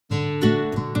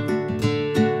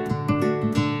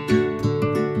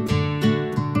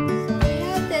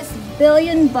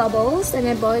billion bubbles, and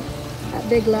I bought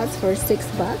Big Lots for $6.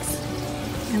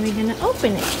 And we're gonna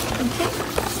open it. Okay?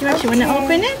 Suraj, you wanna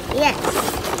open it? Yes.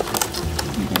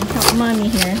 I'm gonna help mommy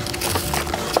here.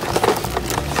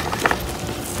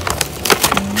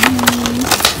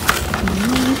 I'm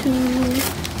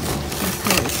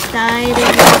so excited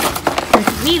because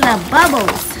we love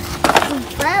bubbles.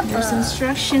 There's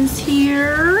instructions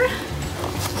here.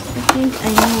 I think I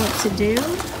know what to do.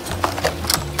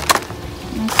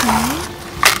 Okay.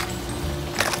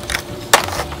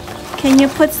 Can you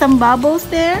put some bubbles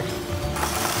there?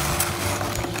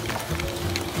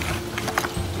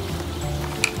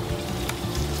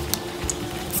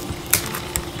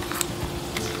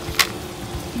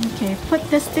 Okay, put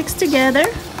the sticks together.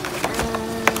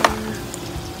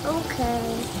 Okay.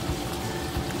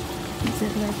 Is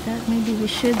it like that? Maybe we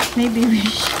should.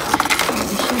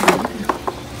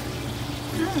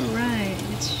 Alright,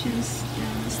 it's just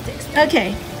the sticks.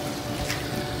 Okay.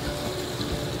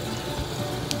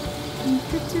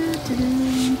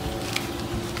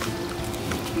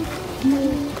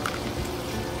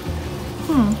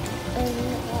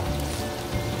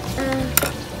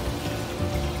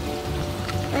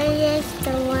 Where is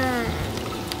the one?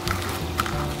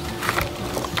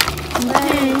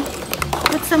 Okay.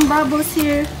 Put some bubbles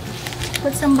here.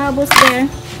 Put some bubbles there.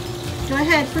 Go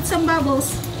ahead, put some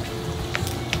bubbles.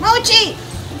 Mochi!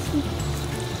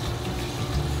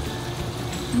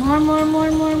 More. More.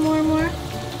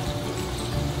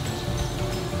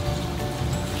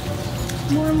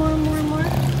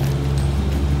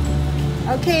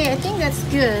 Okay, I think that's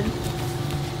good.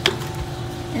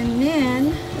 And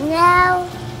then... No.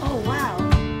 Oh, wow.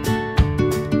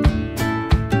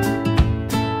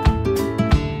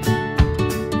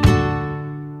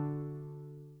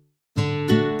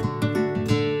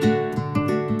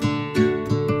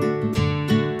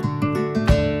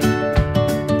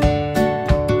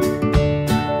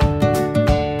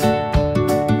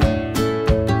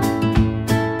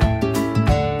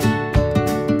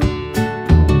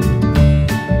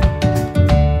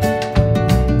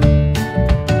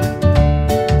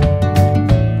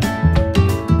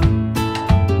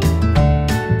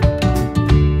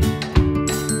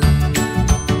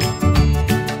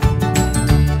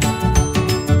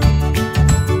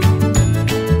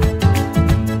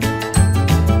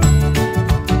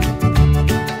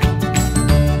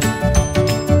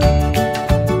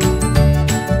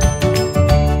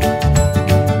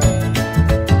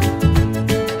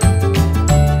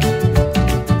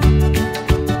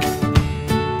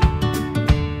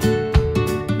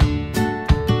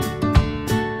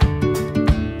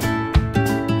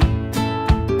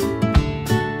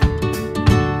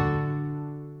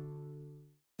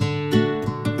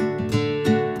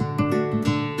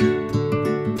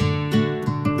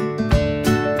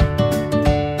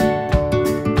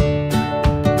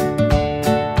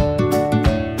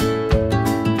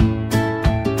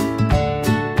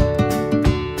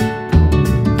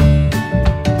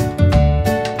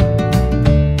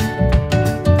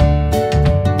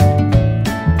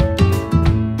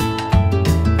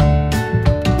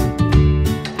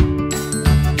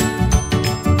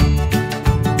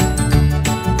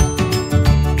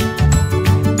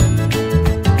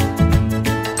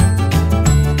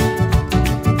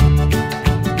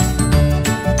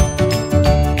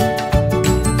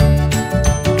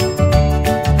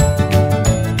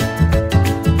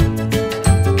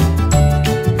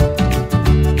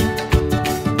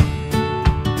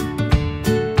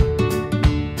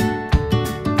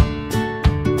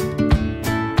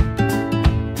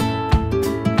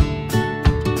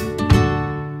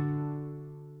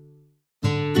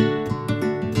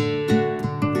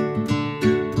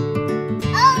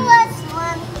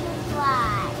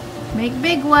 Make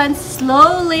big ones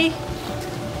slowly.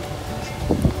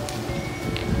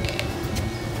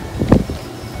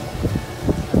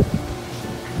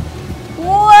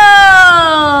 Whoa!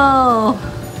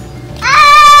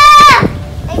 Ah!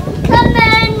 I'm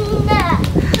coming!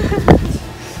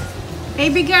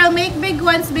 Baby girl, make big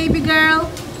ones, baby girl.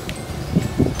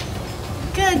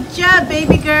 Good job,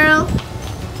 baby girl.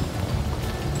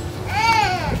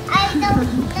 I don't know.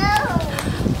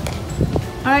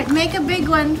 All right, make a big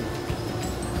one.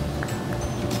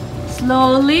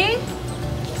 Slowly,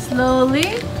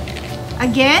 slowly.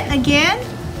 Again.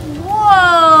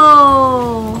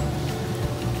 Whoa!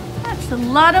 That's a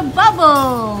lot of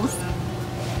bubbles.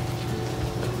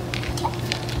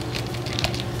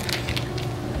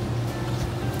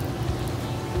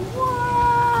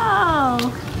 Wow!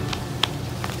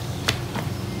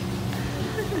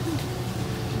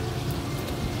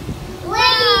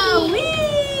 Wait!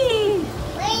 Whee!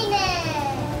 Wait!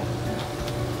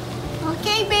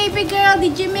 baby girl,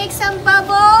 did you make some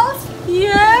bubbles?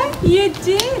 Yeah, you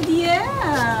did,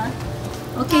 yeah.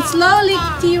 Okay, slowly,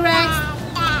 T-Rex.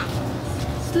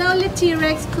 Slowly,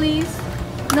 T-Rex, please.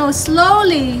 No,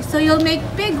 slowly, so you'll make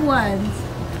big ones.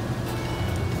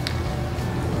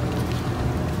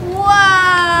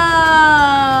 Wow!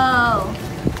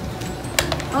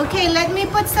 Okay, let me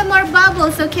put some more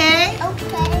bubbles, okay?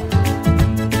 Okay.